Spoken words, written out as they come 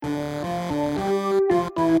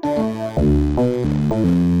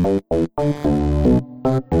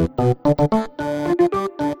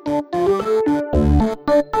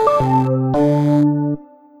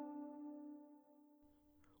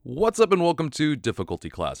What's up and welcome to Difficulty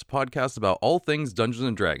Class, a podcast about all things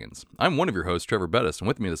Dungeons & Dragons. I'm one of your hosts, Trevor Bettis, and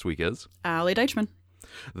with me this week is... Allie Deichman.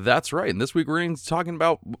 That's right, and this week we're going to be talking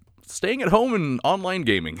about staying at home and online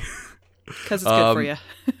gaming. Because it's good for you.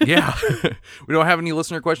 Yeah. We don't have any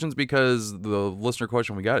listener questions because the listener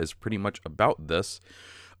question we got is pretty much about this.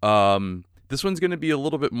 This one's going to be a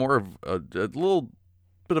little bit more of a little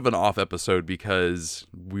bit of an off episode because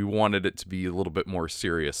we wanted it to be a little bit more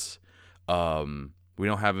serious. We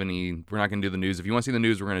don't have any, we're not going to do the news. If you want to see the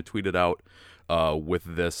news, we're going to tweet it out with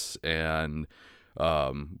this, and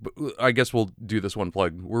I guess we'll do this one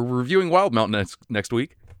plug. We're reviewing Wild Mountain next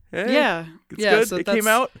week. Hey, yeah. It's good. So it came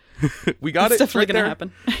out. We got it. It's definitely right going to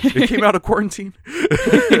happen. It came out of quarantine.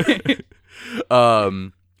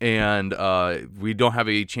 And we don't have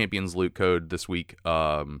a Champions Loot code this week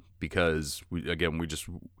because we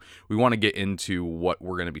want to get into what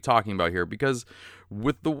we're going to be talking about here, because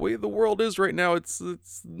with the way the world is right now, it's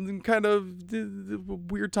kind of a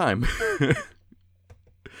weird time.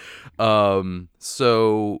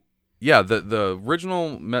 So yeah, the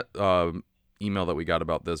original email that we got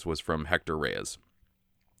about this was from Hector Reyes.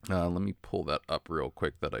 Let me pull that up real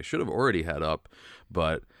quick, that I should have already had up,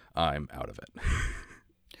 but I'm out of it.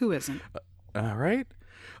 Who isn't? All right.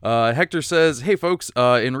 Hector says, "Hey folks,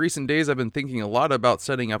 in recent days I've been thinking a lot about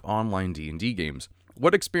setting up online D&D games.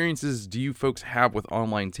 What experiences do you folks have with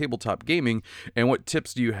online tabletop gaming, and what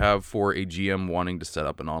tips do you have for a GM wanting to set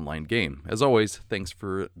up an online game? As always, thanks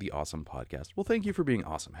for the awesome podcast." Well, thank you for being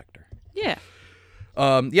awesome, Hector. Yeah.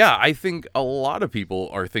 Yeah, I think a lot of people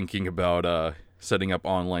are thinking about setting up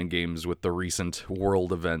online games with the recent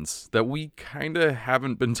world events that we kind of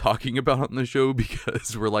haven't been talking about on the show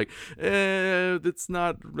because we're like, it's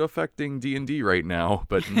not affecting D&D right now,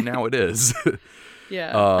 but now it is.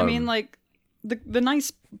 Yeah. I mean, like, the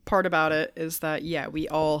nice part about it is that, yeah, we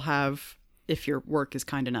all have, if your work is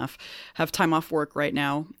kind enough, have time off work right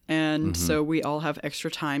now. And so we all have extra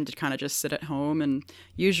time to kind of just sit at home. And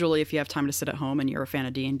usually if you have time to sit at home and you're a fan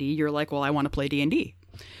of D&D, you're like, well, I want to play D&D.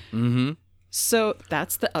 Mm-hmm. So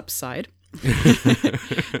that's the upside.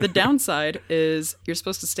 The downside is you're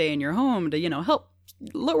supposed to stay in your home to, help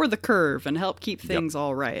lower the curve and help keep things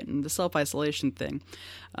all right. And the self-isolation thing.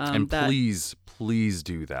 And please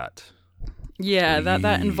do that. Yeah,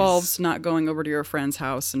 that involves not going over to your friend's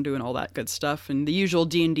house and doing all that good stuff and the usual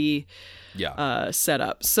D&D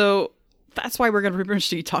setup. So that's why we're going to pretty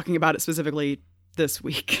much be talking about it specifically this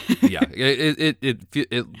week. Yeah,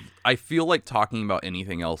 I feel like talking about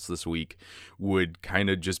anything else this week would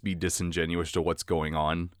kind of just be disingenuous to what's going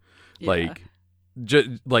on. Yeah.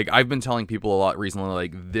 Like I've been telling people a lot recently,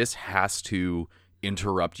 like, this has to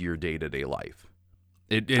interrupt your day-to-day life.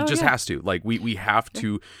 It just has to. Like we have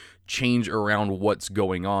to change around what's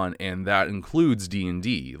going on, and that includes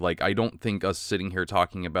D&D. Like, I don't think us sitting here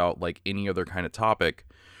talking about like any other kind of topic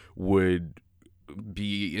would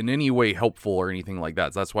be in any way helpful or anything like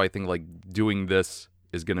that. So that's why I think like doing this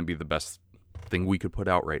is going to be the best thing we could put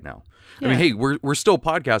out right now. Yeah. I mean, hey, we're still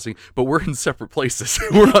podcasting, but we're in separate places.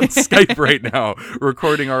 We're on Skype right now,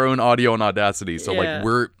 recording our own audio on Audacity. So like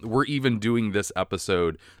we're even doing this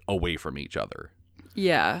episode away from each other.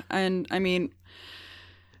 Yeah, and I mean,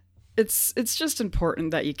 it's just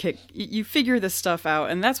important that you figure this stuff out,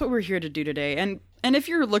 and that's what we're here to do today. And if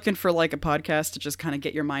you're looking for like a podcast to just kind of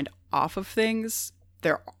get your mind off of things,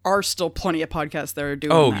 there are still plenty of podcasts that are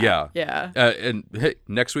doing that. Yeah. And hey,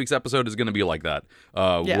 next week's episode is going to be like that.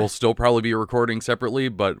 We'll still probably be recording separately,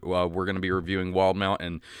 but we're going to be reviewing Wild Mount,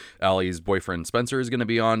 and Allie's boyfriend Spencer is going to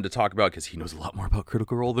be on to talk about, because he knows a lot more about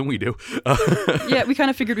Critical Role than we do. Yeah, we kind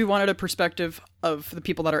of figured we wanted a perspective of the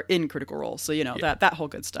people that are in Critical Role, so that whole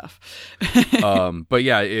good stuff. But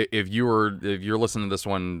yeah, if you're listening to this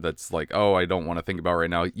one that's like, oh, I don't want to think about right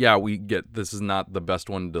now. Yeah, we get this is not the best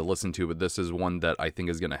one to listen to, but this is one that I think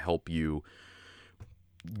is going to help you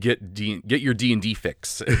get your D&D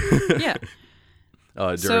fix. Yeah.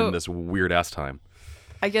 During this weird ass time.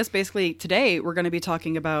 I guess basically today we're going to be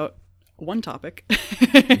talking about one topic.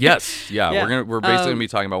 Yes. Yeah. We're basically going to be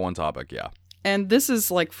talking about one topic. Yeah. And this is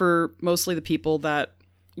like for mostly the people that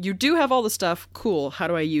you do have all the stuff. Cool. How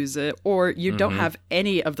do I use it? Or you don't have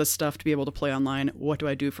any of the stuff to be able to play online. What do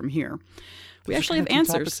I do from here? We actually have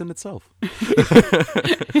answers in itself.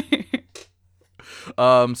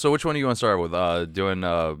 So which one do you want to start with?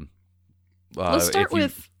 Let's start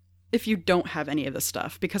with if you don't have any of this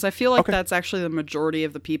stuff, because I feel like that's actually the majority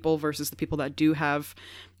of the people versus the people that do have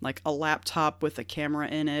like a laptop with a camera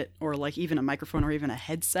in it, or like even a microphone or even a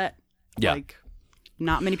headset. Yeah. Like,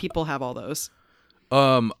 not many people have all those.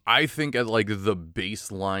 I think at like the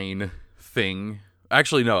baseline thing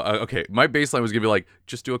Actually, no. Okay, my baseline was gonna be like,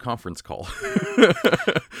 just do a conference call.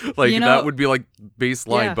 Like that would be like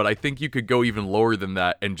baseline, but I think you could go even lower than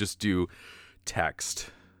that and just do text.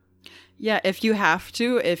 Yeah, if you have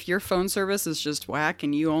to, if your phone service is just whack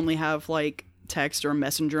and you only have like text or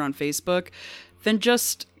Messenger on Facebook, then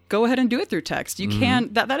just go ahead and do it through text. You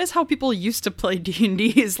can. That is how people used to play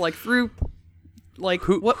D&Ds, like through, like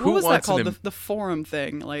what was that called? The forum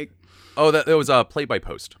thing, like. Oh, that was play by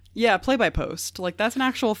post. Yeah, play by post. Like that's an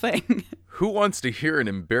actual thing. Who wants to hear an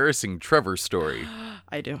embarrassing Trevor story?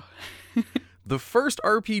 I do. The first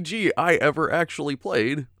RPG I ever actually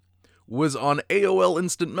played was on AOL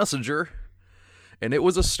Instant Messenger, and it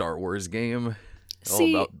was a Star Wars game all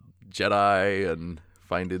about Jedi and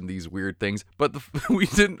finding these weird things. But we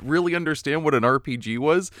didn't really understand what an RPG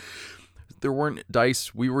was. There weren't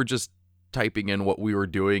dice. We were just typing in what we were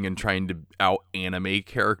doing and trying to out-anime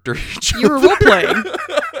character each other. You were role-playing.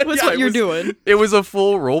 What's what you're doing. It was a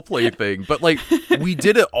full roleplay thing. But, like, we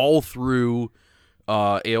did it all through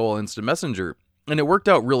AOL Instant Messenger, and it worked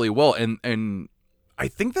out really well. And I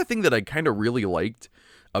think the thing that I kind of really liked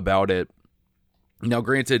about it, now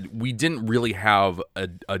granted, we didn't really have a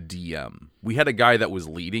DM. We had a guy that was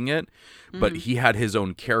leading it, but he had his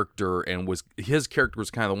own character, and his character was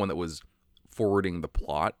kind of the one that was forwarding the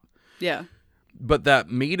plot. Yeah. But that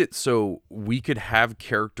made it so we could have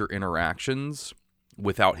character interactions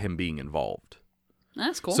without him being involved.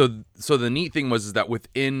 That's cool. So the neat thing was that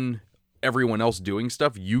within everyone else doing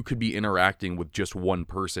stuff, you could be interacting with just one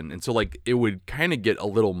person. And so like it would kind of get a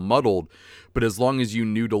little muddled, but as long as you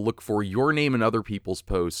knew to look for your name in other people's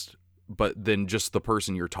posts, but then just the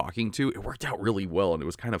person you're talking to, it worked out really well, and it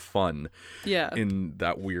was kind of fun. Yeah. In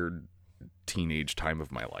that weird teenage time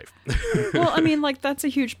of my life. Well, I mean, like that's a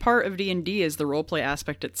huge part of D&D is the roleplay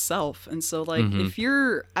aspect itself. And so like if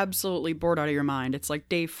you're absolutely bored out of your mind, it's like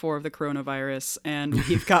day 4 of the coronavirus and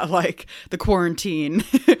we've got like the quarantine.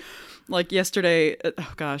 Like yesterday,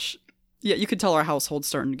 oh gosh. Yeah, you could tell our household's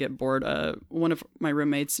starting to get bored. One of my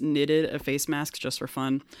roommates knitted a face mask just for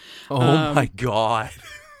fun. Oh my God.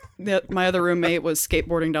 My other roommate was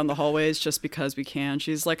skateboarding down the hallways just because we can.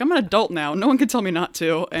 She's like, I'm an adult now. No one can tell me not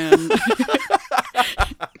to. And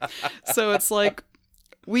so it's like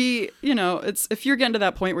it's if you're getting to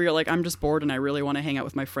that point where you're like, I'm just bored and I really want to hang out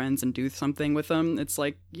with my friends and do something with them. It's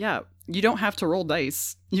like, yeah, you don't have to roll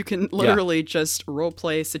dice. You can literally just role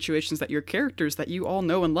play situations that your characters that you all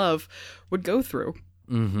know and love would go through.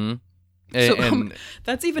 Mm-hmm. And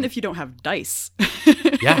that's even if you don't have dice.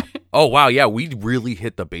 Yeah. Oh wow. Yeah, we really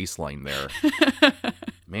hit the baseline there.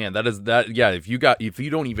 Man, that. Yeah, if you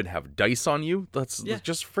don't even have dice on you, let's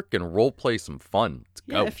just freaking role play some fun. Let's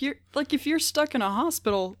go. If you're stuck in a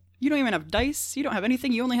hospital, you don't even have dice. You don't have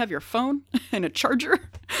anything. You only have your phone and a charger.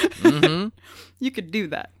 Mm-hmm. You could do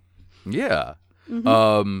that. Yeah.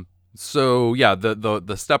 Mm-hmm. So yeah,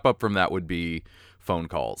 the step up from that would be phone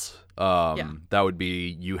calls. That would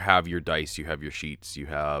be, you have your dice, you have your sheets, you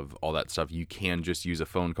have all that stuff. You can just use a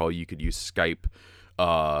phone call. You could use Skype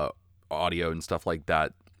audio and stuff like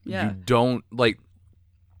that. Yeah. You don't, like,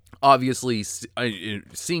 obviously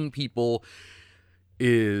seeing people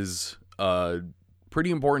is a pretty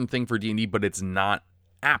important thing for D&D, but it's not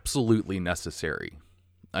absolutely necessary.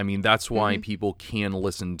 I mean, that's why people can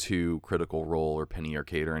listen to Critical Role or Penny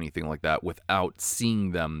Arcade or anything like that without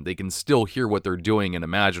seeing them. They can still hear what they're doing and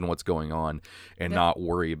imagine what's going on and not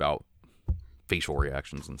worry about facial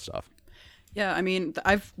reactions and stuff. Yeah, I mean,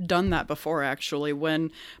 I've done that before, actually.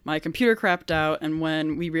 When my computer crapped out and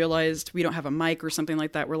when we realized we don't have a mic or something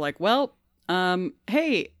like that, we're like, well,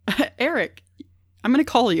 hey, Eric, I'm going to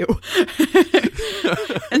call you.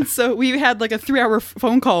 And so we had like a 3-hour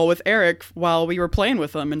phone call with Eric while we were playing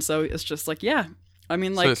with him. And so it's just like, yeah, I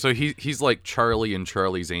mean, like. So he's like Charlie and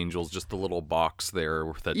Charlie's Angels, just the little box there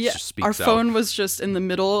that just speaks out. Our phone was just in the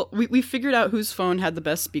middle. We figured out whose phone had the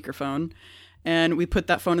best speakerphone. And we put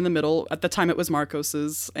that phone in the middle. At the time, it was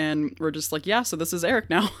Marcos's. And we're just like, yeah, so this is Eric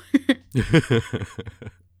now.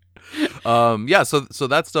 Yeah, so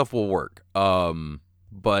that stuff will work.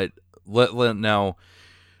 But now,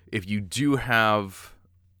 if you do have,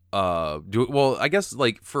 I guess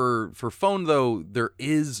like for phone though,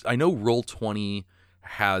 I know Roll20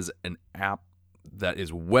 has an app that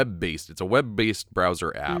is web-based. It's a web-based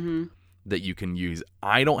browser app that you can use.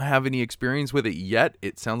 I don't have any experience with it yet.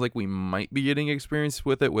 It sounds like we might be getting experience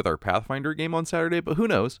with it with our Pathfinder game on Saturday, but who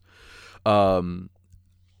knows?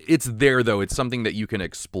 It's there though. It's something that you can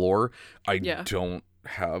explore. I don't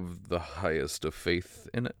have the highest of faith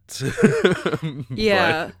in it.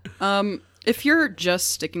 Yeah. If you're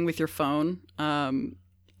just sticking with your phone,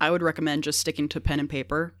 I would recommend just sticking to pen and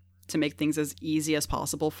paper. to make things as easy as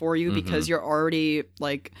possible for you because you're already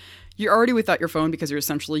without your phone because you're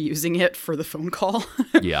essentially using it for the phone call.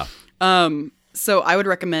 Yeah. So I would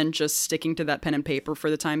recommend just sticking to that pen and paper for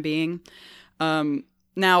the time being.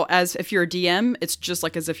 Now, if you're a DM, it's just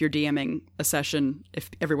like as if you're DMing a session if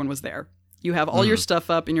everyone was there. You have all your stuff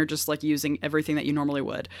up and you're just like using everything that you normally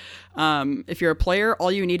would. If you're a player,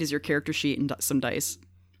 all you need is your character sheet and some dice.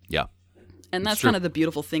 Yeah. And that's kind of the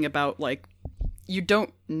beautiful thing about like, you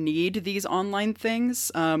don't need these online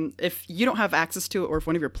things. If you don't have access to it or if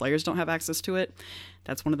one of your players don't have access to it,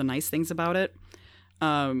 that's one of the nice things about it.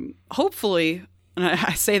 Hopefully, and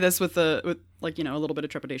I say this with like, you know, a little bit of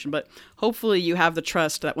trepidation, but hopefully you have the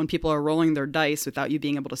trust that when people are rolling their dice without you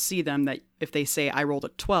being able to see them, that if they say I rolled a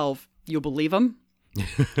 12, you'll believe them.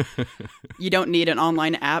 You don't need an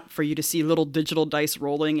online app for you to see little digital dice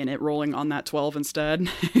rolling and it rolling on that 12 instead.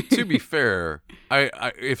 To be fair,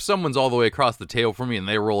 I if someone's all the way across the table from me and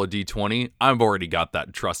they roll a d20, I've already got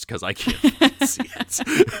that trust because I can't see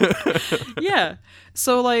it. Yeah.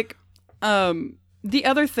 So like, the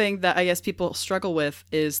other thing that I guess people struggle with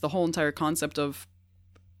is the whole entire concept of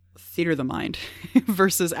theater of the mind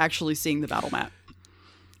versus actually seeing the battle map.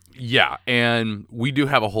 Yeah, and we do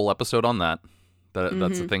have a whole episode on that.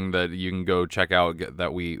 That's a thing that you can go check out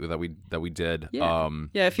that we did. Yeah,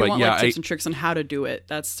 if you want tips and tricks on how to do it,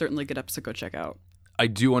 that's certainly a good episode to go check out. I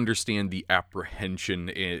do understand the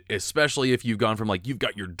apprehension, especially if you've gone from like you've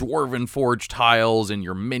got your Dwarven Forge tiles and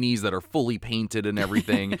your minis that are fully painted and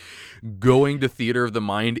everything. Going to Theater of the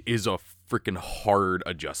Mind is a freaking hard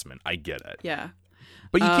adjustment. I get it. Yeah,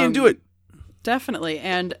 but you can do it. Definitely.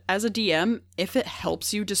 And as a DM, if it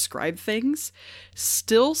helps you describe things,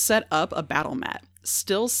 still set up a battle mat.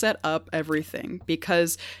 Still set up everything,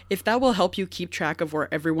 because if that will help you keep track of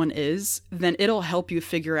where everyone is, then it'll help you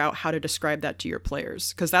figure out how to describe that to your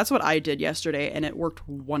players. Because that's what I did yesterday, and it worked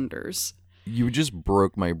wonders. You just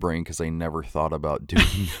broke my brain because I never thought about doing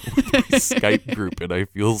it with my Skype group, and I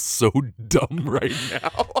feel so dumb right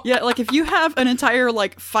now. Yeah, like if you have an entire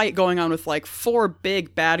like fight going on with like 4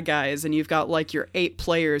 big bad guys and you've got like your 8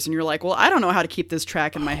 players and you're like, well, I don't know how to keep this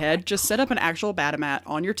track in my head. Just set up an actual battle mat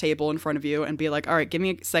on your table in front of you and be like, all right, give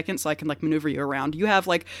me a second so I can like maneuver you around. You have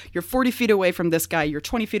like, you're 40 feet away from this guy, you're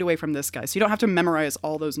 20 feet away from this guy. So you don't have to memorize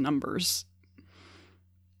all those numbers.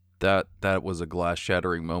 That was a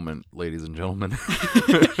glass-shattering moment, ladies and gentlemen.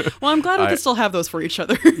 Well, I'm glad we can still have those for each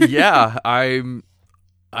other. Yeah, I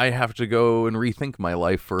have to go and rethink my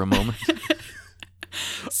life for a moment.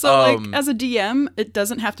 So, like, as a DM, it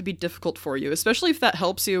doesn't have to be difficult for you, especially if that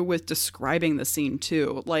helps you with describing the scene,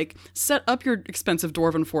 too. Like, set up your expensive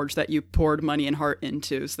Dwarven Forge that you poured money and heart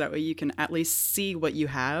into, so that way you can at least see what you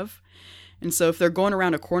have. And so if they're going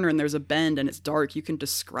around a corner and there's a bend and it's dark, you can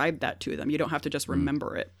describe that to them. You don't have to just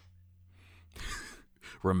remember it.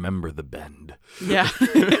 Remember the bend. Yeah.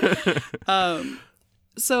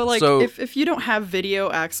 So if you don't have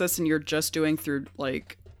video access and you're just doing through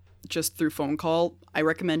phone call, I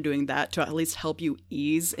recommend doing that to at least help you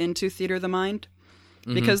ease into Theater of the Mind.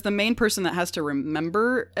 Because the main person that has to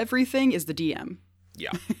remember everything is the DM.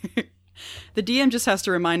 Yeah. The DM just has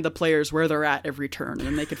to remind the players where they're at every turn, and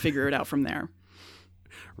then they can figure it out from there.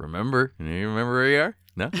 Remember? You remember where you are?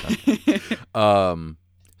 No? Okay.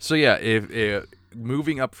 So yeah, if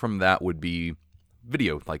moving up from that would be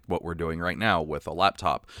video, like what we're doing right now with a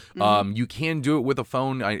laptop. You can do it with a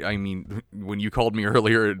phone. I mean, when you called me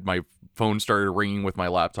earlier, my phone started ringing with my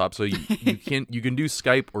laptop. So you can do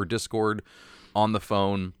Skype or Discord on the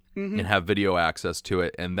phone and have video access to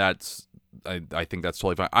it, and that's I think that's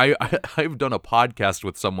totally fine. I've done a podcast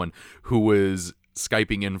with someone who was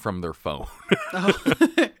Skyping in from their phone.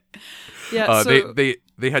 Yeah,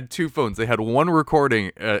 they had 2 phones. They had one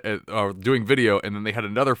recording, doing video, and then they had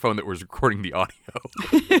another phone that was recording the audio.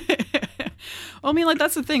 Well, I mean, like,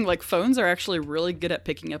 that's the thing. Like, phones are actually really good at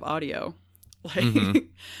picking up audio. Like,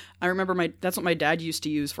 I remember that's what my dad used to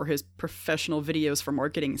use for his professional videos for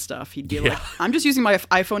marketing stuff. He'd be like, I'm just using my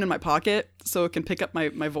iPhone in my pocket so it can pick up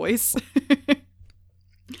my voice.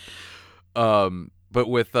 But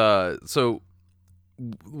with this,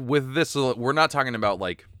 we're not talking about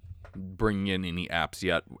like bringing in any apps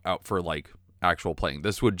yet out for like actual playing.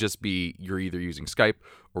 This would just be you're either using Skype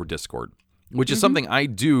or Discord, which is something I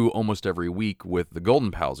do almost every week with the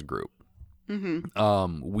Golden Pals group.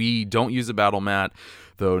 We don't use a battle mat,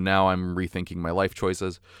 though now I'm rethinking my life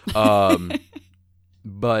choices. But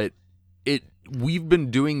we've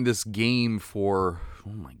been doing this game for,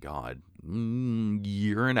 oh my God,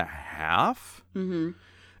 year and a half.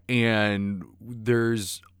 And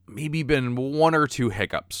there's maybe been 1 or 2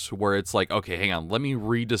 hiccups where it's like, okay, hang on, let me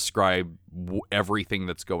re-describe everything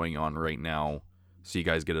that's going on right now so you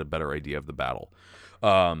guys get a better idea of the battle.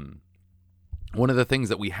 One of the things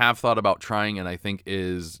that we have thought about trying, and I think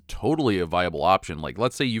is totally a viable option, like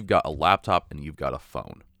let's say you've got a laptop and you've got a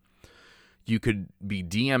phone. You could be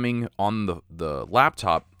DMing on the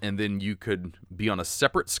laptop, and then you could be on a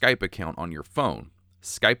separate Skype account on your phone.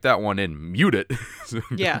 Skype that one in, mute it, so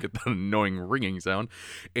you don't get that annoying ringing sound.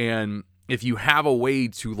 And if you have a way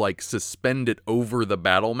to like suspend it over the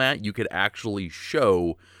battle mat, you could actually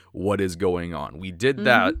show what is going on. We did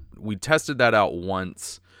that. We tested that out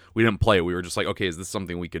once. We didn't play it. We were just like, okay, is this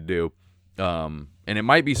something we could do? And it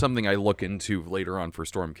might be something I look into later on for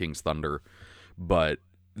Storm King's Thunder. But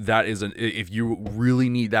that is if you really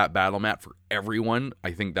need that battle mat for everyone,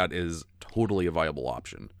 I think that is totally a viable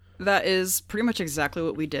option. That is pretty much exactly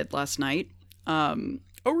what we did last night. Oh,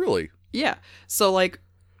 really? Yeah. So like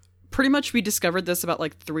pretty much we discovered this about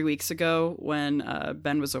like 3 weeks ago when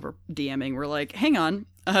Ben was over DMing. We're like, hang on,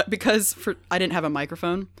 because I didn't have a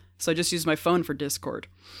microphone. So I just used my phone for Discord.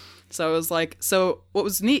 So I was like, so what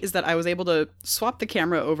was neat is that I was able to swap the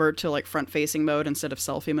camera over to like front facing mode instead of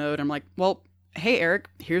selfie mode. I'm like, well, hey, Eric,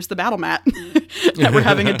 here's the battle mat that we're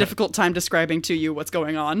having a difficult time describing to you what's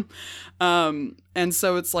going on. And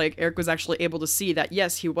so it's like Eric was actually able to see that,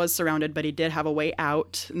 yes, he was surrounded, but he did have a way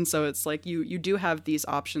out. And so it's like you do have these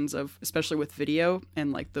options of, especially with video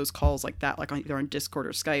and like those calls like that, like either on Discord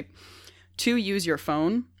or Skype, to use your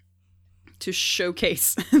phone to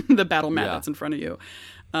showcase the battle mat that's in front of you.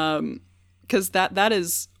 Because that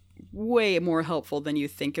is way more helpful than you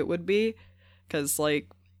think it would be. Because like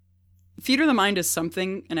Theater of the Mind is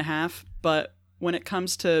something and a half, but when it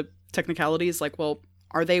comes to technicalities, like, well,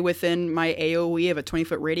 are they within my AoE of a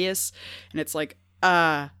 20-foot radius? And it's like,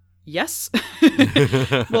 yes.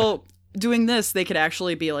 Well, doing this, they could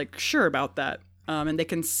actually be like sure about that. And they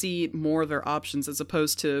can see more of their options, as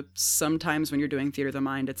opposed to sometimes when you're doing Theater of the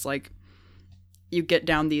Mind, it's like you get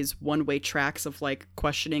down these one-way tracks of like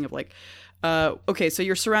questioning of like, okay, so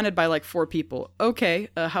you're surrounded by like 4 people. Okay,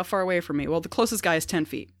 how far away from me? Well, the closest guy is 10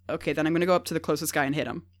 feet. Okay, then I'm going to go up to the closest guy and hit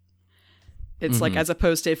him. It's like, as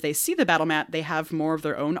opposed to if they see the battle mat, they have more of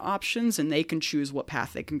their own options and they can choose what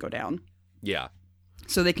path they can go down. Yeah.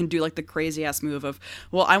 So they can do like the crazy ass move of,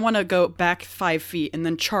 well, I want to go back 5 feet and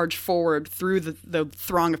then charge forward through the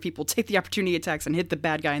throng of people, take the opportunity attacks and hit the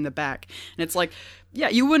bad guy in the back. And it's like, yeah,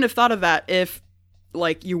 you wouldn't have thought of that if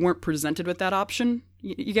like you weren't presented with that option.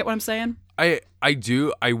 You get what I'm saying? I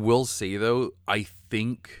do. I will say though, I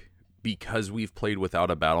think because we've played without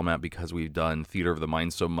a battle map, because we've done Theater of the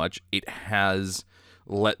Mind so much, it has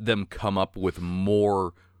let them come up with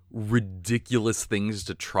more ridiculous things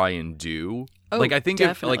to try and do. Oh, like I think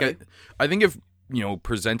definitely. I think if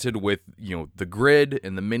presented with the grid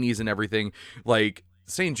and the minis and everything, like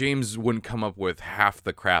St. James wouldn't come up with half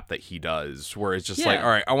the crap that he does, where it's just like, all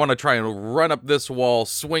right, I want to try and run up this wall,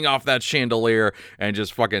 swing off that chandelier, and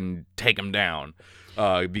just fucking take him down,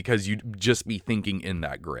 because you'd just be thinking in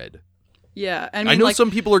that grid. Yeah, I know like, some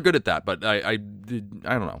people are good at that, but I don't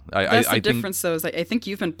know. That's the difference, though. Is I think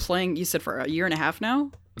you've been playing. You said for a year and a half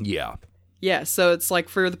now. Yeah. Yeah, so it's like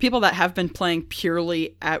for the people that have been playing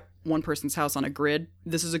purely at one person's house on a grid,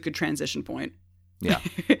 this is a good transition point. Yeah.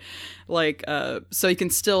 Like, so you can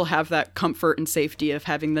still have that comfort and safety of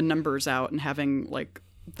having the numbers out and having like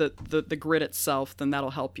the grid itself. Then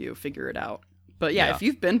that'll help you figure it out. But yeah, if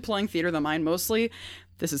you've been playing Theater of the Mind mostly,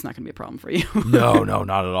 this is not going to be a problem for you. No, not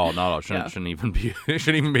at all. Not at all. Shouldn't even be. It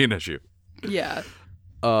shouldn't even be an issue. Yeah.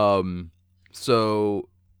 So,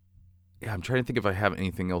 yeah, I'm trying to think if I have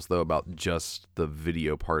anything else though about just the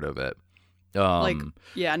video part of it. Like,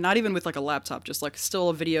 yeah, not even with like a laptop, just like still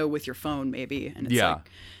a video with your phone maybe, and it's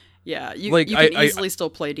you can easily still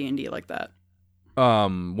play D&D like that.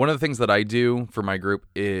 One of the things that I do for my group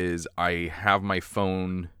is I have my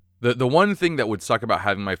phone. The one thing that would suck about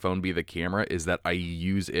having my phone be the camera is that I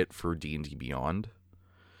use it for D&D Beyond.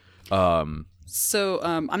 So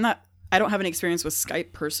I don't have any experience with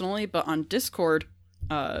Skype personally, but on Discord,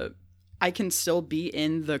 I can still be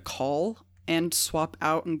in the call and swap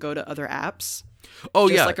out and go to other apps. Oh,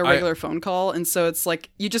 just like a regular phone call. And so it's like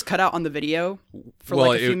you just cut out on the video for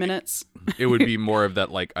like a few minutes. It would be more of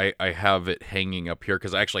that, like I have it hanging up here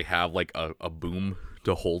because I actually have like a boom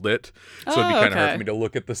to hold it. So it'd be kind of hard for me to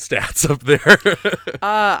look at the stats up there.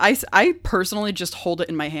 I personally just hold it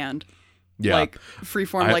in my hand. Yeah. Like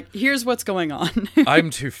freeform, like here's what's going on. I'm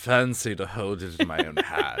too fancy to hold it in my own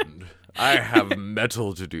hand. I have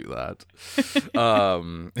metal to do that.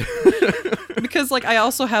 Because like I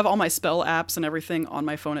also have all my spell apps and everything on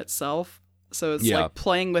my phone itself. So it's like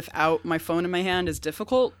playing without my phone in my hand is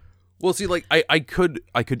difficult. Well, see, like I could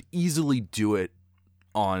easily do it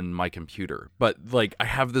on my computer. But like I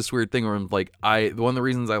have this weird thing where I'm like one of the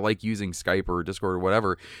reasons I like using Skype or Discord or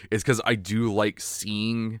whatever is because I do like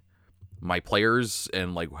seeing my players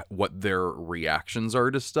and like what their reactions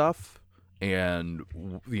are to stuff, and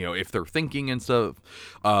you know, if they're thinking and stuff.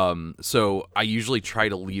 So I usually try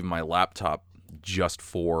to leave my laptop just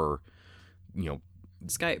for, you know,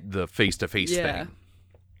 Skype, the face-to-face thing.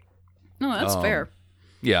 No, that's fair.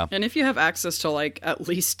 Yeah. And if you have access to like at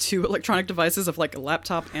least 2 electronic devices of like a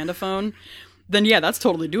laptop and a phone, then yeah, that's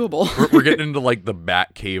totally doable. We're getting into like the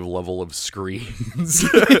Batcave level of screens.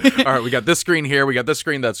 All right, we got this screen here. We got this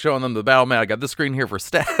screen that's showing them the battle map. I got this screen here for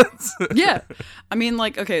stats. Yeah. I mean,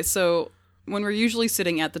 like, okay, so when we're usually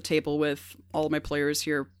sitting at the table with all of my players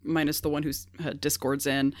here, minus the one who's Discord's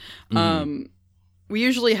in, we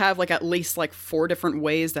usually have like at least like 4 different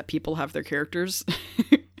ways that people have their characters.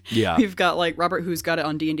 Yeah. We've got like Robert, who's got it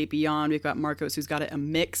on D&D Beyond. We've got Marcos, who's got it a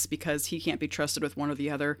mix because he can't be trusted with one or the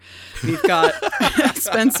other. We've got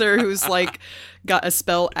Spencer, who's like got a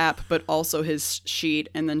spell app, but also his sheet.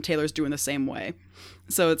 And then Taylor's doing the same way.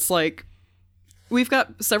 So it's like we've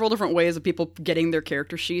got several different ways of people getting their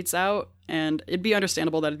character sheets out. And it'd be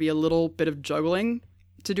understandable that it'd be a little bit of juggling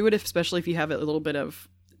to do it, especially if you have a little bit of,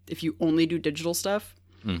 if you only do digital stuff.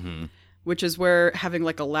 Mm-hmm. Which is where having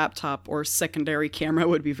like a laptop or secondary camera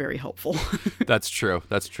would be very helpful. That's true.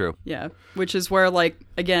 That's true. Yeah. Which is where, like,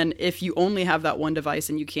 again, if you only have that one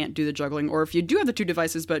device and you can't do the juggling, or if you do have the 2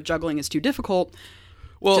 devices but juggling is too difficult,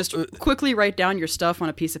 well, just quickly write down your stuff on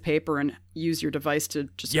a piece of paper and use your device to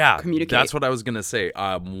just communicate. That's what I was going to say.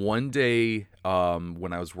 One day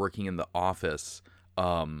when I was working in the office,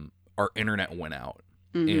 our internet went out.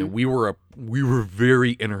 Mm-hmm. And we were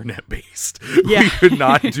very internet based. Yeah. We could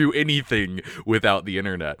not do anything without the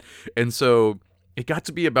internet. And so it got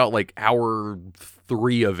to be about like hour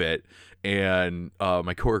 3 of it. And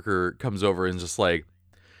my coworker comes over and just like,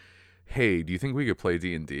 hey, do you think we could play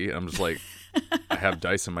D&D? And I'm just like, I have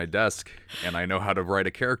dice on my desk and I know how to write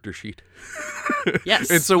a character sheet.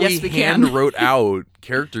 Yes. And so we hand wrote out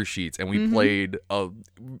character sheets and we played a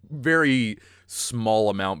very small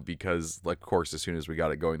amount because, like, of course, as soon as we got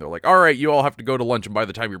it going, they're like, all right, you all have to go to lunch and by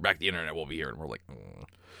the time you're back, the internet will be here. And we're like,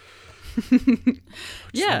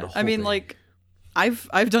 yeah. I mean, like,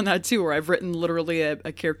 I've done that too, where I've written literally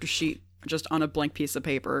a character sheet just on a blank piece of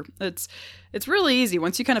paper. It's really easy.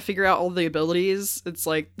 Once you kind of figure out all the abilities, it's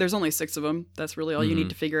like there's only 6 of them. That's really all you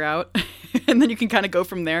need to figure out. And then you can kind of go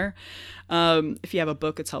from there. If you have a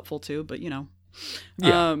book, it's helpful too, but you know.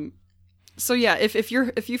 Yeah. So yeah, if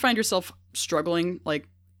you find yourself struggling like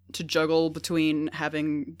to juggle between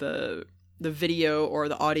having the video or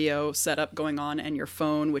the audio setup going on and your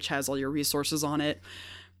phone, which has all your resources on it,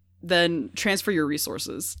 then transfer your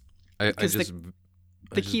resources. I just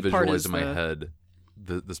key part is in my head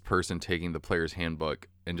this person taking the player's handbook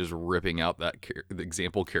and just ripping out that the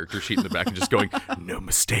example character sheet in the back and just going, no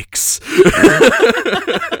mistakes.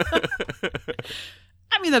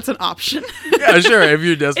 I mean, that's an option. Yeah, sure. If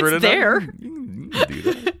you're desperate it's enough, there. You can do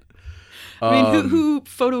that. I mean, who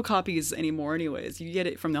photocopies anymore? Anyways, you get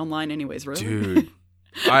it from online, anyways, really. Dude,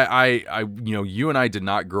 I, you know, you and I did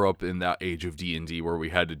not grow up in that age of D&D where we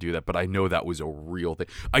had to do that, but I know that was a real thing.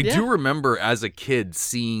 I do remember as a kid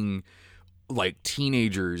seeing like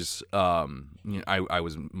teenagers, you know, I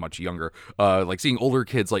was much younger, like seeing older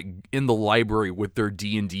kids like in the library with their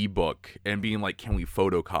D&D book and being like, can we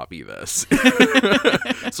photocopy this?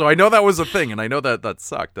 So I know that was a thing, and I know that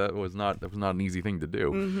sucked. That was not an easy thing to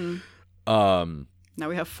do. Mm-hmm. Now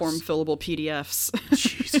we have form fillable PDFs.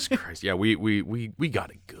 Jesus Christ. Yeah, we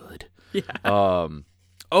got it good. Yeah.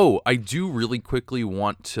 Oh, I do really quickly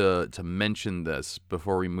want to mention this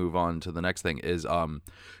before we move on to the next thing is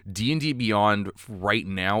D&D Beyond right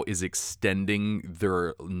now is extending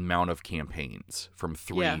their amount of campaigns from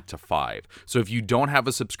 3 to 5. So if you don't have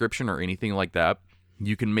a subscription or anything like that,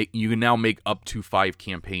 you can now make up to 5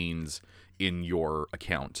 campaigns in your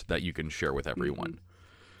account that you can share with everyone.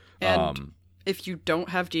 And if you don't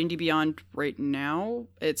have D&D Beyond right now,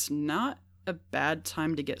 it's not a bad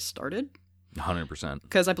time to get started. 100%.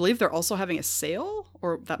 Because I believe they're also having a sale,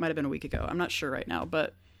 or that might have been a week ago. I'm not sure right now,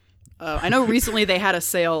 but I know recently they had a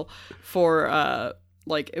sale for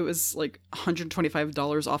like it was like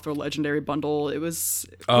 $125 off their legendary bundle. Which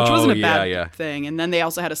wasn't a bad thing. And then they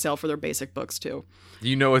also had a sale for their basic books too.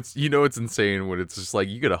 You know it's insane when it's just like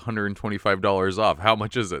you get $125 off. How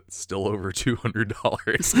much is it? Still over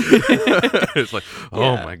 $200. It's like,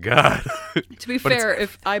 oh my god. To be fair,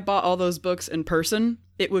 if I bought all those books in person,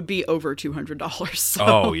 it would be over $200. So.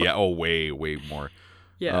 Oh yeah, way more.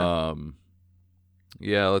 Yeah.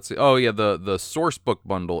 Yeah, let's see. Oh yeah, the source book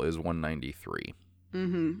bundle is $193.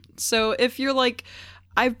 Mm-hmm. So if you're like,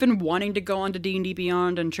 I've been wanting to go on to D&D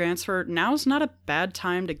Beyond and transfer. Now's not a bad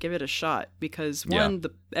time to give it a shot because one,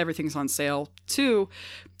 everything's on sale. Two,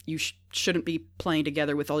 you shouldn't be playing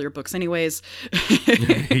together with all your books anyways.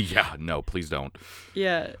 Yeah, no, please don't.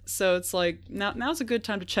 Yeah, so it's like now's a good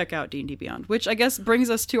time to check out D&D Beyond, which I guess brings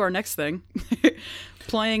us to our next thing.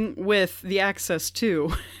 Playing with the access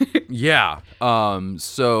to. Yeah.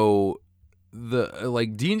 So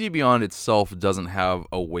the D&D Beyond itself doesn't have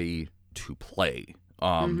a way to play.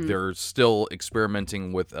 They're still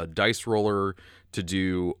experimenting with a dice roller to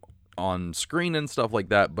do on screen and stuff like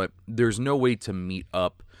that, but there's no way to meet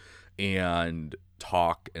up and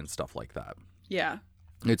talk and stuff like that. Yeah.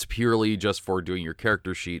 It's purely just for doing your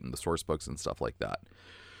character sheet and the source books and stuff like that.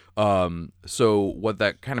 So what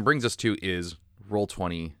that kind of brings us to is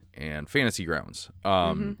Roll20 and Fantasy Grounds.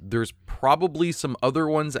 There's probably some other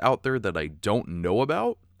ones out there that I don't know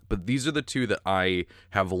about, but these are the two that I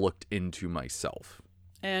have looked into myself.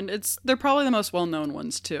 And they're probably the most well-known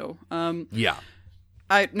ones too. Yeah.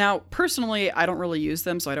 Now, personally, I don't really use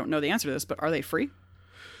them, so I don't know the answer to this, but are they free?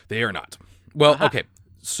 They are not. Well, okay.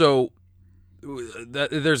 So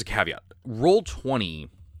there's a caveat. Roll20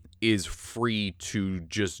 is free to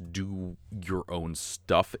just do your own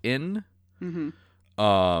stuff in.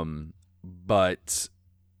 But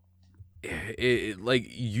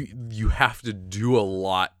you have to do a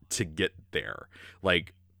lot to get there.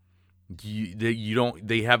 Like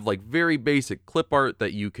they have like very basic clip art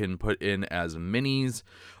that you can put in as minis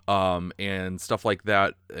and stuff like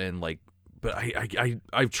that, and like, but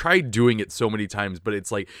I've tried doing it so many times, but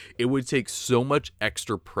it's like it would take so much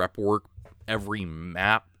extra prep work, every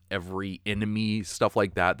map, every enemy, stuff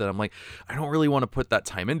like that I'm like, I don't really want to put that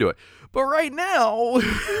time into it. But right now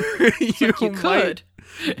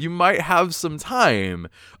you might have some time.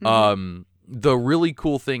 The really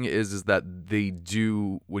cool thing is that they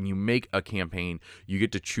do, when you make a campaign, you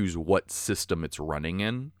get to choose what system it's running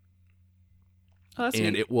in. Oh, that's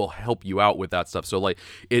and neat. It will help you out with that stuff. So like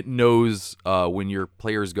it knows when your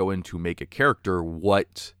players go in to make a character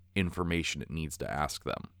what information it needs to ask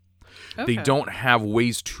them. Okay. They don't have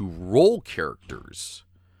ways to roll characters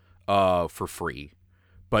for free,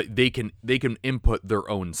 but they can input their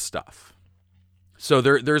own stuff. So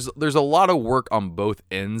there's a lot of work on both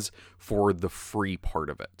ends for the free part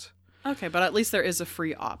of it. Okay, but at least there is a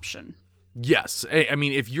free option. Yes, I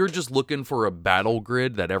mean if you're just looking for a battle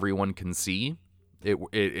grid that everyone can see, it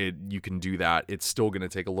you can do that. It's still going to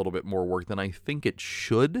take a little bit more work than I think it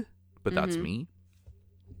should, but that's me.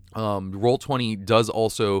 Roll20 does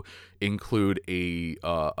also include a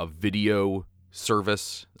video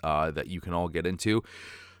service that you can all get into.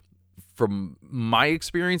 From my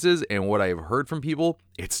experiences and what I've heard from people,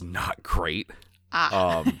 it's not great.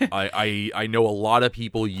 I know a lot of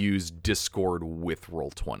people use Discord with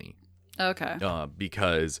Roll20. Okay.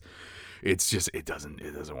 Because it's just it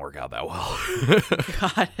doesn't work out that well.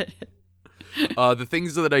 Got it. The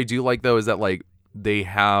things that I do like though is that like they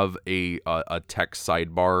have a text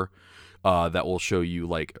sidebar that will show you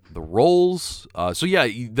like the rolls. So yeah,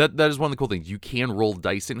 that is one of the cool things. You can roll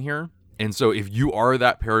dice in here. And so if you are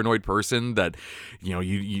that paranoid person that,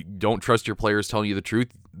 you don't trust your players telling you the truth,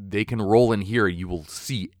 they can roll in here. You will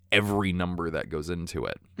see every number that goes into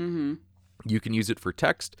it. Mm-hmm. You can use it for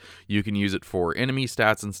text. You can use it for enemy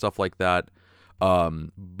stats and stuff like that.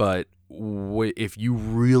 But if you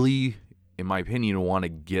really, in my opinion, want to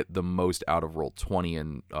get the most out of Roll20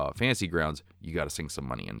 and Fantasy Grounds, you got to sink some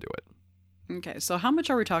money into it. Okay, so how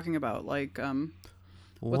much are we talking about? Like,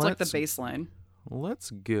 what's like the baseline? Let's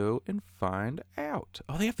go and find out.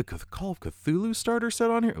 Oh, they have the Call of Cthulhu starter set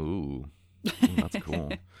on here. Ooh, that's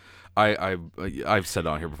cool. I've said it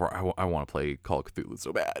on here before. I want to play Call of Cthulhu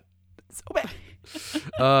so bad.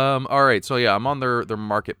 All right, so yeah, I'm on their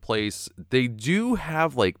marketplace. They do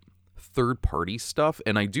have like third-party stuff,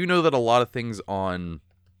 and I do know that a lot of things on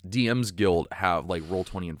DM's Guild have like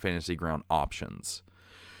Roll20 and Fantasy Ground options.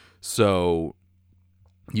 So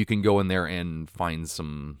you can go in there and find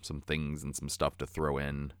some things and some stuff to throw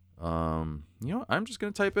in. I'm just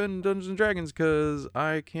gonna type in Dungeons and Dragons because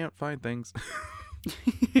I can't find things.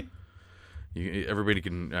 Everybody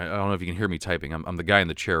can. I don't know if you can hear me typing. I'm the guy in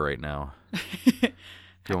the chair right now,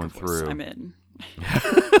 going through. I'm in.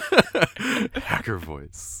 Hacker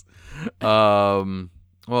voice. Well,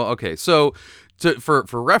 okay. So, for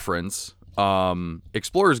reference,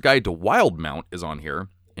 Explorer's Guide to Wildemount is on here,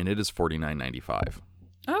 and it is $49.95.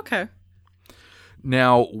 Okay.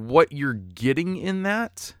 Now, what you're getting in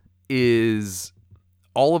that is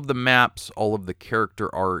all of the maps, all of the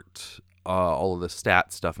character art, all of the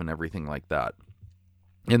stat stuff and everything like that.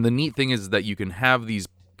 And the neat thing is that you can have these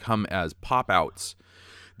come as pop-outs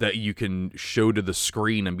that you can show to the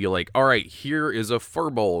screen and be like, all right, here is a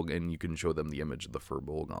Firbolg, and you can show them the image of the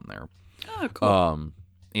Firbolg on there. Oh, cool.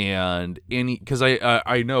 And because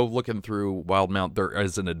I know looking through Wildemount, there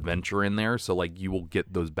is an adventure in there, so like you will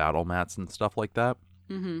get those battle mats and stuff like that.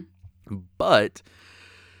 But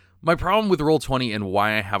my problem with Roll20 and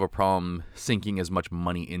why I have a problem sinking as much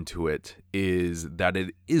money into it is that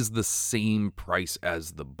it is the same price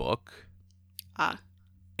as the book.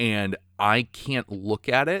 And I can't look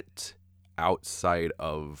at it outside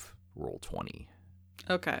of Roll20.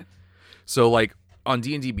 Okay. So like on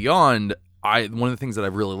D&D Beyond, one of the things that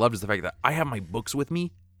I've really loved is the fact that I have my books with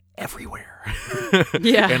me everywhere.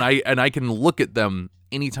 Yeah. And I can look at them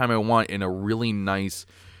anytime I want in a really nice,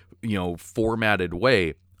 formatted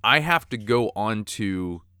way. I have to go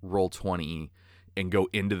onto Roll20 and go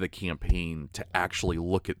into the campaign to actually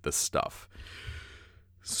look at this stuff.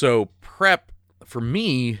 So prep for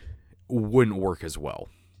me wouldn't work as well.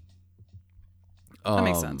 That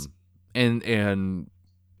makes sense. And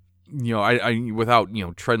I without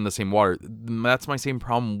treading the same water, that's my same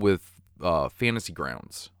problem with Fantasy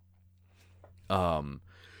Grounds. But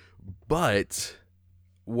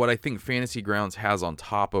what I think Fantasy Grounds has on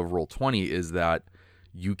top of Roll20 is that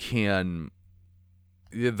you can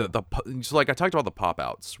so like I talked about the pop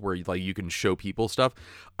outs where like you can show people stuff.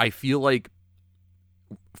 I feel like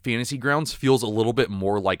Fantasy Grounds feels a little bit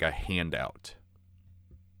more like a handout.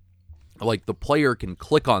 Like the player can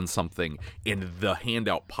click on something and the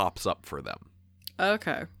handout pops up for them.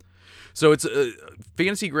 Okay. So it's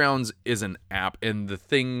Fantasy Grounds is an app, and the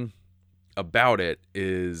thing about it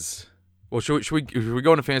is, well, should we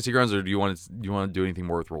go into Fantasy Grounds, or do you want to do anything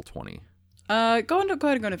more with Roll20? Go ahead and go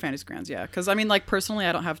into Fantasy Grounds, yeah. Because I mean, like personally,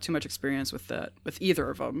 I don't have too much experience with either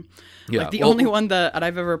of them. Yeah, like the only one that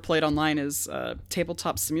I've ever played online is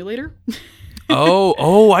Tabletop Simulator.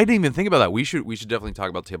 oh, I didn't even think about that. We should definitely talk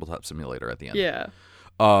about Tabletop Simulator at the end. Yeah.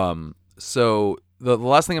 So the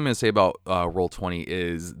last thing I'm going to say about Roll20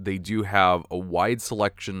 is they do have a wide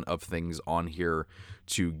selection of things on here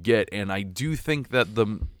to get, and I do think that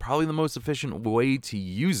probably the most efficient way to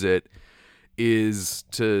use it is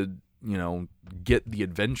to get the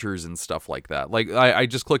adventures and stuff like that. Like I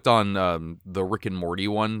just clicked on the Rick and Morty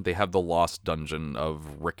one. They have the Lost Dungeon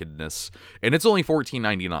of Rickedness, and it's only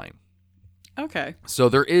 $14.99. Okay. So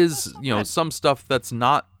there is some stuff that's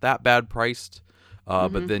not that bad priced,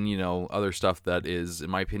 but then other stuff that is, in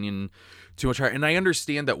my opinion, too much higher. And I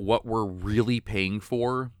understand that what we're really paying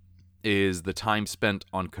for is the time spent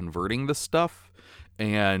on converting this stuff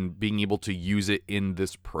and being able to use it in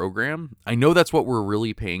this program. I know that's what we're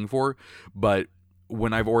really paying for, but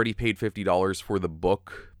when I've already paid $50 for the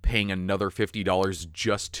book, paying another $50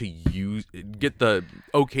 just to get the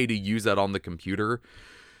okay to use that on the computer,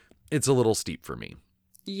 it's a little steep for me.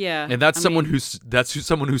 Yeah. And that's someone who's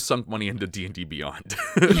sunk money into D&D Beyond.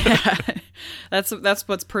 Yeah. That's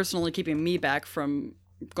what's personally keeping me back from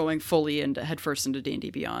going fully into headfirst into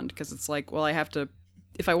D&D Beyond, because it's like, well, I have to,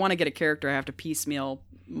 if I want to get a character, I have to piecemeal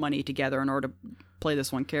money together in order to play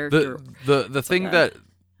this one character. The thing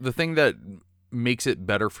that makes it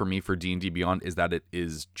better for me for D&D Beyond is that it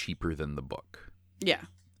is cheaper than the book. Yeah.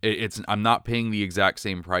 I'm not paying the exact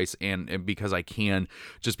same price, and because I can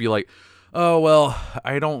just be like, oh well,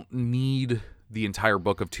 I don't need the entire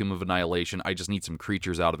book of Tomb of Annihilation. I just need some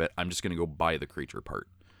creatures out of it. I'm just gonna go buy the creature part.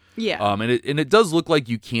 Yeah. And it does look like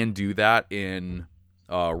you can do that in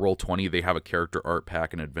Roll20. They have a character art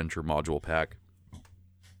pack and adventure module pack.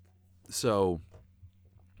 So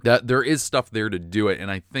that there is stuff there to do it, and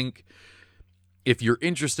I think if you're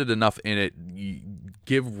interested enough in it, you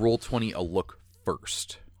give Roll20 a look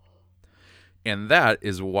first. And that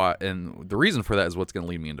is why, and the reason for that is what's going to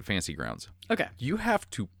lead me into Fantasy Grounds. Okay. You have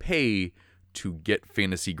to pay to get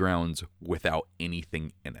Fantasy Grounds without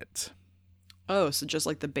anything in it. Oh, so just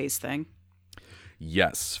like the base thing?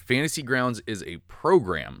 Yes. Fantasy Grounds is a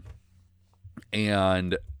program,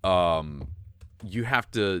 and you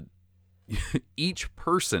have to, each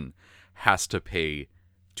person has to pay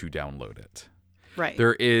to download it. Right.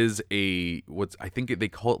 There is I think they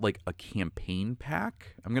call it like a campaign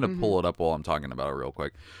pack. I'm going to pull it up while I'm talking about it real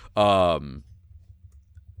quick. So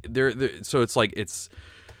it's like, it's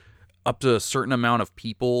up to a certain amount of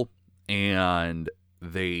people, and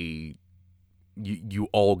you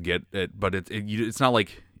all get it, but it's not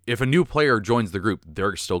like if a new player joins the group,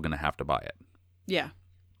 they're still going to have to buy it. Yeah.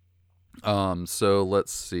 So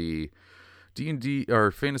let's see. D&D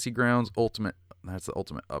or Fantasy Grounds Ultimate, that's the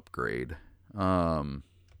ultimate upgrade.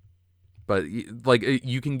 But like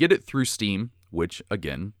you can get it through Steam, which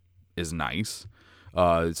again is nice.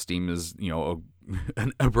 Steam is,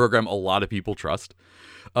 a program a lot of people trust.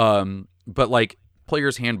 But like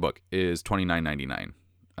Player's Handbook is $29.99.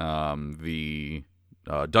 The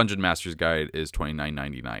Dungeon Master's Guide is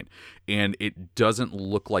 $29.99, and it doesn't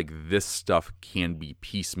look like this stuff can be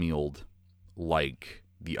piecemealed like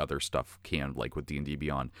the other stuff can, like with D&D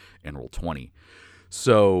Beyond and Roll20.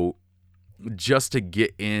 So just to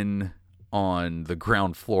get in on the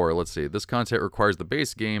ground floor, let's see. This content requires the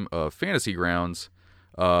base game of Fantasy Grounds,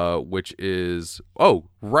 which is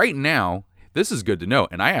right now. This is good to know,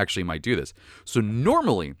 and I actually might do this. So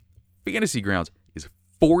normally, Fantasy Grounds is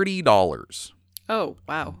 $40. Oh,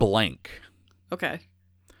 wow. Blank. Okay.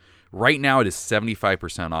 Right now, it is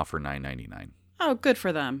 75% off for $9.99. Oh, good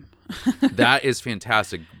for them. That is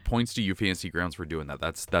fantastic. Points to you, Fantasy Grounds, for doing that.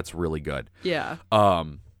 That's really good. Yeah.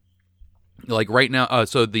 Like right now,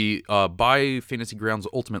 so the buy Fantasy Grounds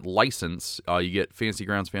Ultimate License, you get Fantasy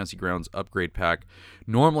Grounds Upgrade Pack.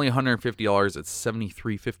 Normally $150. It's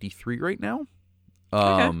 $73.53 right now.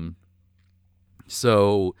 Okay.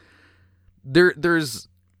 So there's,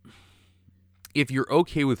 if you're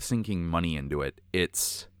okay with sinking money into it,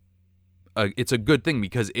 it's a good thing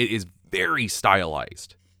because it is very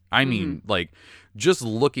stylized. I mean, like, just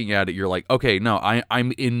looking at it, you're like, okay, no,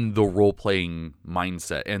 I'm in the role-playing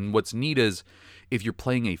mindset. And what's neat is, if you're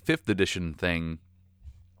playing a 5th edition thing,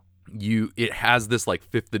 it has this, like,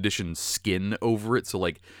 5th edition skin over it. So,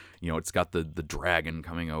 like, it's got the dragon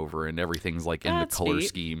coming over and everything's, like, in the color neat.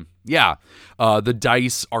 scheme. Yeah. The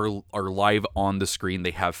dice are live on the screen.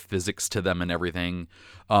 They have physics to them and everything.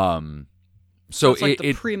 So it's like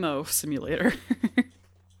the Primo simulator.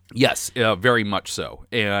 Yes, very much so.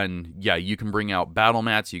 And yeah, you can bring out battle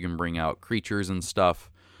mats, you can bring out creatures and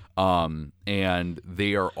stuff. And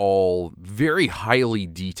they are all very highly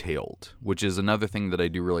detailed, which is another thing that I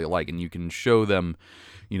do really like. And you can show them,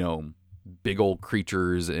 big old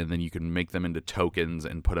creatures, and then you can make them into tokens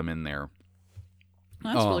and put them in there.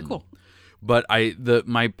 That's really cool. But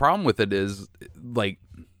my problem with it is, like,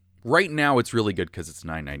 right now it's really good because it's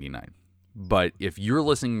 $9.99. But if you're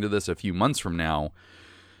listening to this a few months from now,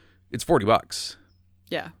 it's $40.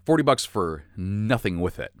 Yeah. $40 for nothing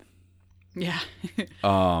with it. Yeah.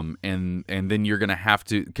 And then you're gonna have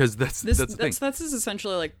to, because that's the thing. That's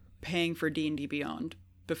essentially like paying for D&D Beyond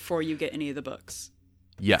before you get any of the books.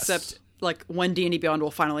 Yes. Except like when D&D Beyond will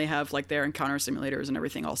finally have like their encounter simulators and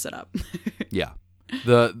everything all set up. Yeah.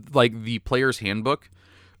 The Player's Handbook,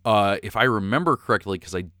 if I remember correctly,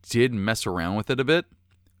 because I did mess around with it a bit,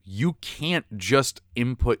 you can't just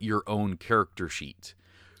input your own character sheet.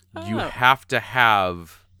 You have to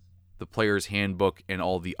have the Player's Handbook and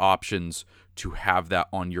all the options to have that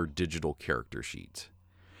on your digital character sheet.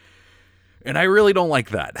 And I really don't like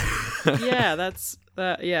that. Yeah,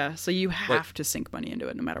 yeah. So you have to sink money into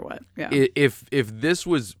it no matter what. Yeah. If this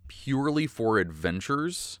was purely for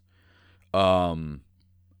adventures, I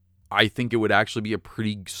think it would actually be a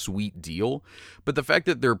pretty sweet deal. But the fact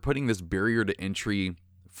that they're putting this barrier to entry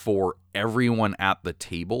for everyone at the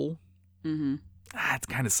table, it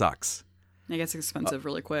kind of sucks. It gets expensive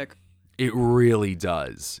really quick. It really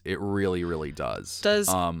does. It really, really does.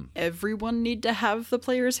 Does everyone need to have the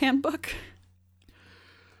Player's Handbook?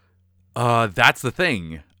 That's the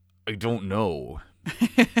thing. I don't know.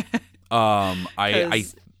 If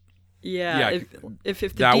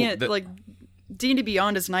the D&D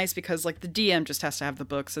Beyond is nice because like the DM just has to have the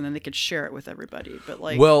books and then they could share it with everybody. But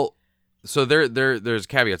like, well, so there's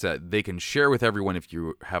caveats that they can share with everyone if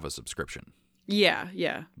you have a subscription. Yeah,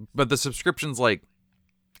 yeah. But the subscription's like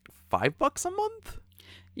 $5 a month?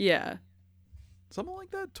 Yeah. Something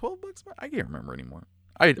like that? $12 a month? I can't remember anymore.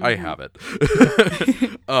 I have it.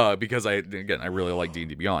 Because I really like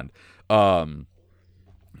D&D Beyond.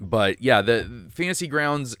 But yeah, the Fantasy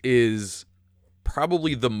Grounds is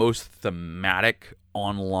probably the most thematic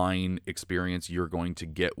online experience you're going to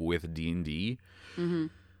get with D&D. Mm-hmm.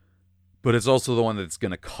 But it's also the one that's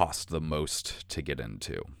going to cost the most to get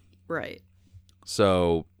into. Right.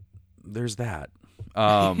 So there's that.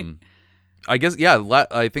 I guess, yeah,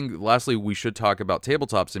 I think lastly we should talk about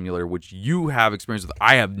Tabletop Simulator, which you have experience with.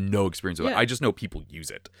 I have no experience with it. I just know people use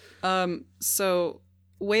it. So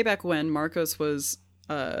way back when Marcos was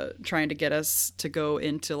trying to get us to go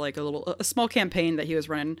into like a small campaign that he was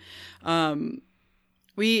running,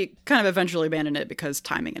 we kind of eventually abandoned it because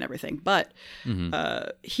timing and everything. But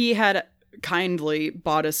he had kindly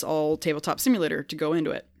bought us all Tabletop Simulator to go into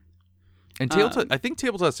it. And I think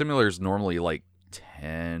Tabletop Simulator is normally like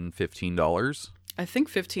 $10, $15. I think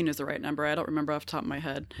 15 is the right number. I don't remember off the top of my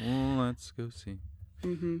head. Well, let's go see.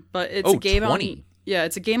 But it's a game 20.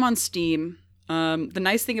 It's a game on Steam. The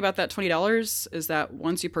nice thing about that $20 is that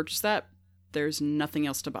once you purchase that, there's nothing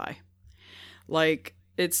else to buy. Like,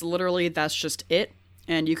 it's literally, that's just it.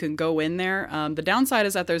 and you can go in there. The downside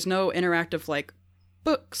is that there's no interactive like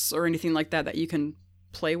books or anything like that you can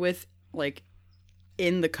play with like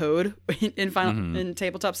in the code in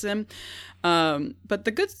Tabletop Sim. But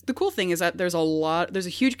the cool thing is that there's a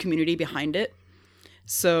huge community behind it.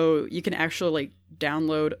 So you can actually like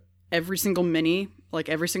download every single mini, like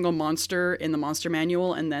every single monster in the monster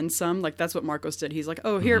manual and then some. Like that's what Marcos did. He's like,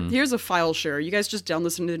 oh, here's a file share. You guys just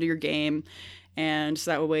download it into your game. And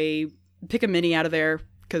so that way pick a mini out of there,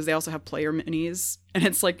 because they also have player minis. And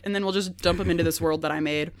it's like, and then we'll just dump them into this world that I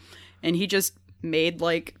made. And he just made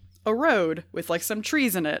like a road with like some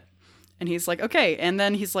trees in it. And he's like, okay. And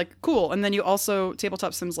then he's like, cool. And then you also,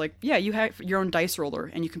 Tabletop Sim's like, yeah, you have your own dice roller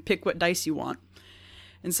and you can pick what dice you want.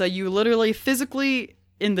 And so you literally physically,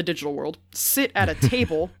 in the digital world, sit at a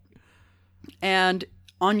table, and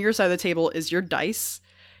on your side of the table is your dice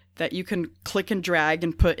that you can click and drag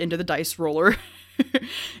and put into the dice roller.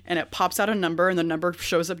 And it pops out a number, and the number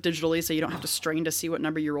shows up digitally, so you don't have to strain to see what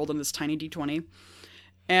number you rolled on this tiny D20.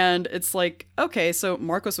 And it's like, okay, so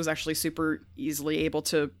Marcos was actually super easily able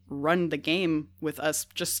to run the game with us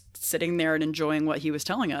just sitting there and enjoying what he was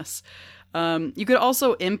telling us. You could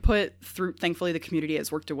also input through, thankfully the community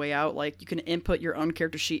has worked a way out, like you can input your own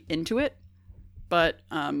character sheet into it. But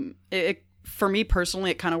for me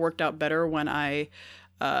personally, it kind of worked out better when I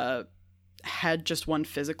had just one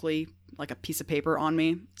physically, like a piece of paper on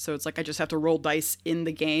me. So it's like I just have to roll dice in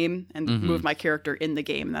the game and move my character in the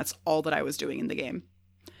game. And that's all that I was doing in the game.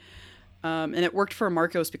 And it worked for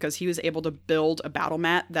Marcos because he was able to build a battle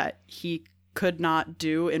mat that he could not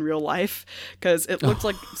do in real life, because it looked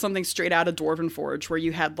like something straight out of Dwarven Forge, where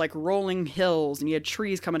you had like rolling hills and you had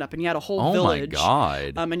trees coming up and you had a whole village. Oh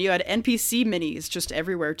my God. And you had NPC minis just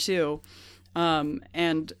everywhere too.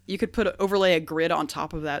 And you could overlay a grid on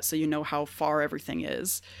top of that so you know how far everything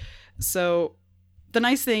is. So the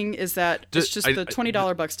nice thing is that it's just the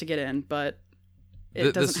 $20 bucks to get in, but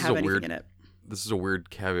it doesn't have anything in it. This is a weird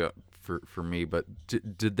caveat for me, but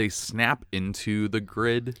did they snap into the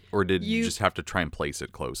grid, or did you just have to try and place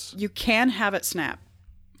it close? You can have it snap.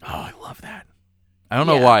 Oh, I love that. I don't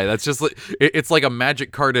know why. That's just like, it's like a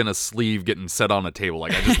magic card in a sleeve getting set on a table.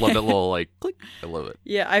 Like, I just love that little like click. I love it.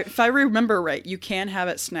 Yeah, if I remember right, you can have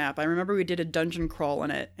it snap. I remember we did a dungeon crawl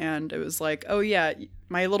in it, and it was like, oh yeah,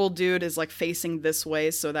 my little dude is like facing this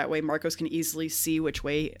way, so that way Marcos can easily see which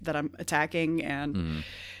way that I'm attacking, and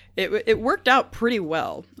it worked out pretty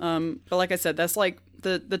well. But like I said, that's like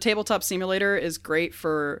the tabletop simulator is great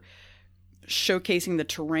for showcasing the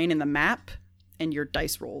terrain in the map and your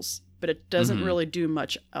dice rolls, but it doesn't really do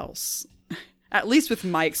much else. At least with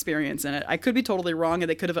my experience in it. I could be totally wrong and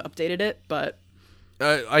they could have updated it, but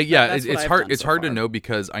it's hard. It's hard to know,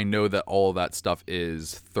 because I know that all of that stuff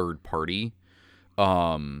is third party.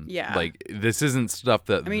 Like this isn't stuff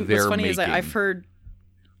that they're what's funny making. is that I've heard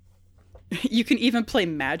you can even play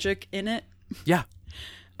Magic in it. Yeah.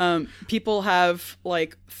 People have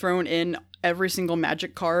like thrown in every single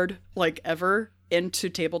Magic card like ever into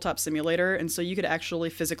Tabletop Simulator, and so you could actually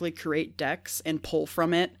physically create decks and pull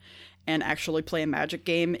from it and actually play a Magic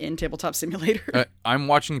game in Tabletop Simulator. I'm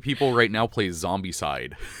watching people right now play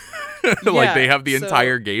Zombicide. Like they have the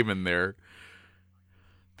entire game in there.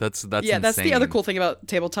 That's insane. That's the other cool thing about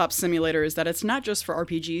Tabletop Simulator, is that it's not just for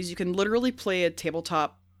RPGs. You can literally play a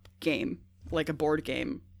tabletop game, like a board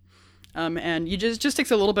game. And you just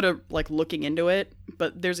takes a little bit of like looking into it,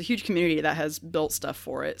 but there's a huge community that has built stuff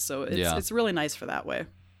for it, so it's really nice for that way.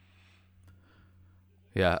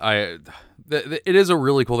 Yeah, it is a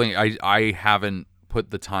really cool thing. I haven't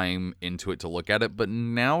put the time into it to look at it, but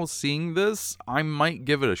now seeing this, I might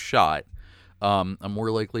give it a shot. I'm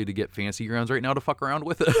more likely to get Fantasy Grounds right now to fuck around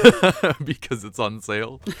with it because it's on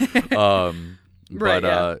sale.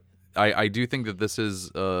 I do think that this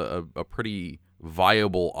is a pretty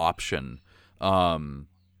viable option.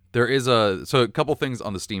 There is a couple things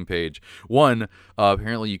on the Steam page. One,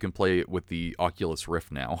 apparently you can play it with the Oculus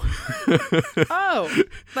Rift now. Oh,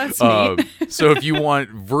 that's neat. So if you want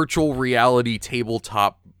virtual reality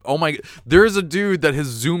tabletop, oh my, there's a dude that has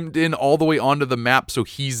zoomed in all the way onto the map, so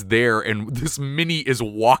he's there, and this mini is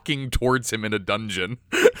walking towards him in a dungeon.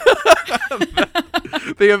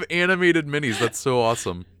 They have animated minis. That's so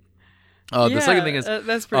awesome. The second thing is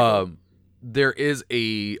that's pretty cool. There is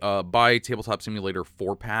a buy Tabletop Simulator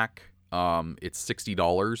 4-pack. It's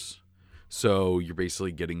 $60, so you're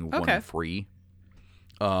basically getting one free.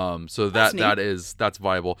 So that's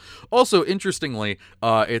viable. Also, interestingly,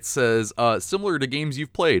 it says similar to games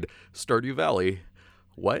you've played, Stardew Valley.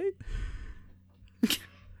 What?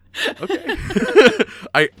 Okay,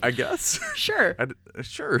 I guess. Sure.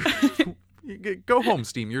 Sure. Go home,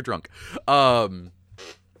 Steam. You're drunk.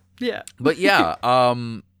 Yeah. But yeah,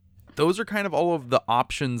 those are kind of all of the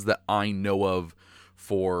options that I know of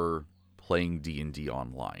for playing D&D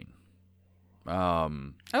online.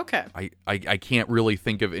 Okay. I can't really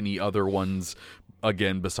think of any other ones,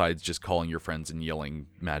 again, besides just calling your friends and yelling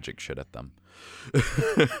magic shit at them.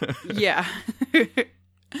 Yeah.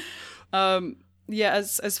 Yeah,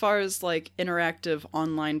 as far as like interactive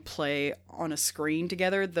online play on a screen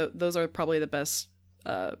together, those are probably the best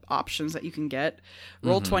options that you can get.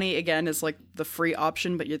 Roll20 again is like the free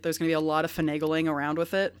option, but there's going to be a lot of finagling around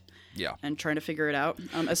with it. Yeah. And trying to figure it out.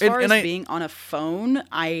 As far as being on a phone,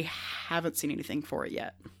 I haven't seen anything for it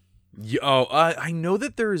yet. I know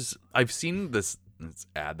that I've seen this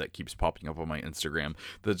ad that keeps popping up on my Instagram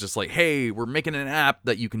that's just like, hey, we're making an app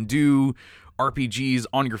that you can do RPGs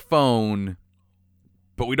on your phone,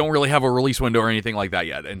 but we don't really have a release window or anything like that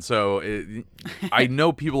yet. And so I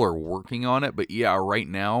know people are working on it, but yeah, right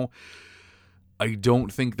now, I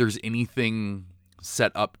don't think there's anything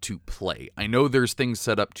set up to play. I know there's things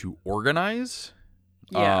set up to organize.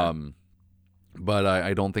 Yeah. But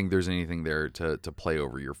I don't think there's anything there to play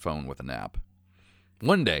over your phone with an app.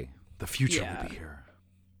 One day, the future will be here.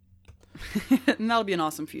 And that'll be an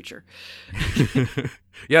awesome future.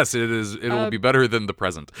 Yes, it is. It will be better than the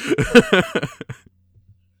present.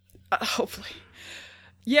 Hopefully.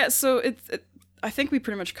 Yeah, so I think we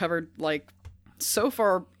pretty much covered, like, so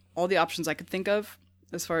far, all the options I could think of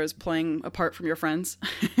as far as playing apart from your friends.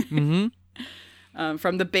 Mm-hmm.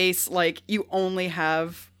 From the base, like, you only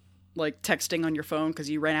have like texting on your phone because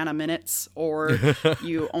you ran out of minutes, or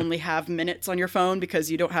you only have minutes on your phone because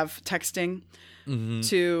you don't have texting,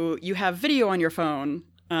 to you have video on your phone,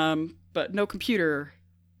 but no computer,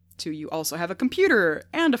 to you also have a computer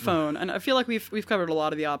and a phone. And I feel like we've covered a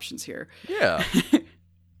lot of the options here. Yeah.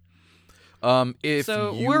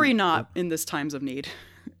 Worry not in this times of need.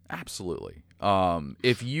 Absolutely.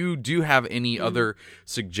 If you do have any other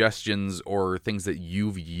suggestions or things that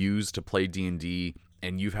you've used to play D&D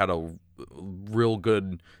and you've had a real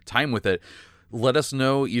good time with it, let us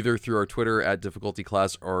know either through our Twitter at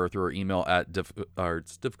difficultyclass or through our email at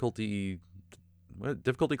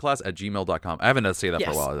difficultyclass@gmail.com. I haven't had to say that for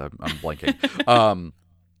a while. I'm blanking.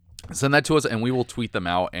 Send that to us and we will tweet them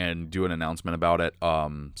out and do an announcement about it,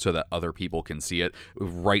 so that other people can see it.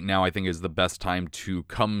 Right now, I think is the best time to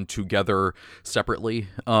come together separately.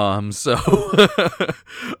 If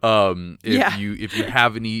you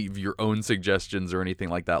have any of your own suggestions or anything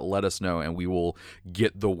like that, let us know and we will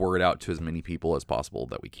get the word out to as many people as possible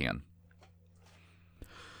that we can.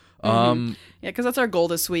 Yeah, because that's our goal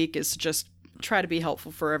this week, is to just try to be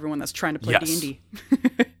helpful for everyone that's trying to play D&D.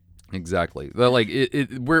 Exactly. Like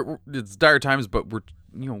it's dire times, but we're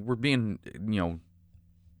being,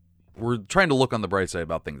 we're trying to look on the bright side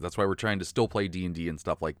about things. That's why we're trying to still play D&D and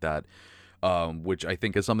stuff like that, which I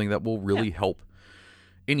think is something that will really help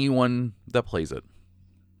anyone that plays it.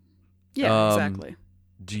 Yeah, exactly.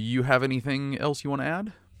 Do you have anything else you want to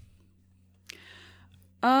add?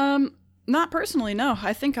 Not personally, no.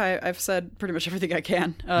 I think I've said pretty much everything I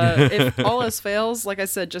can. If all else fails, like I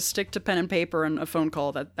said, just stick to pen and paper and a phone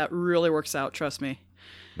call. That really works out, trust me.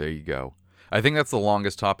 There you go. I think that's the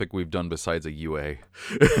longest topic we've done besides a UA.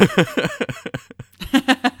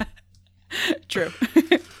 True.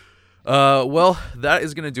 Well, that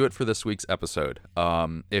is going to do it for this week's episode.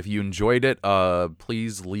 If you enjoyed it,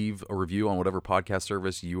 please leave a review on whatever podcast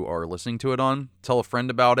service you are listening to it on. Tell a friend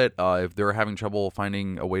about it. If they're having trouble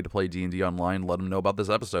finding a way to play D&D online, let them know about this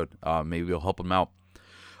episode. Maybe we'll help them out.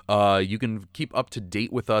 You can keep up to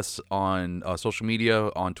date with us on social media,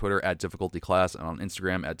 on Twitter at difficultyclass, and on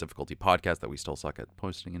Instagram at difficultypodcast, that we still suck at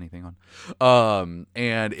posting anything on.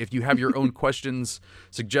 And if you have your own questions,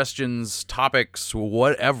 suggestions, topics,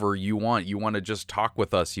 whatever you want to just talk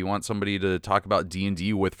with us, you want somebody to talk about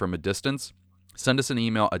D&D with from a distance, send us an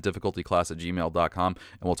email at difficultyclass@gmail.com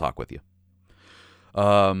and we'll talk with you.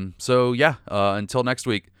 Until next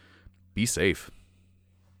week, be safe.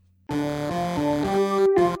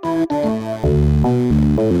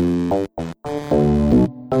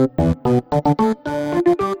 Thank you.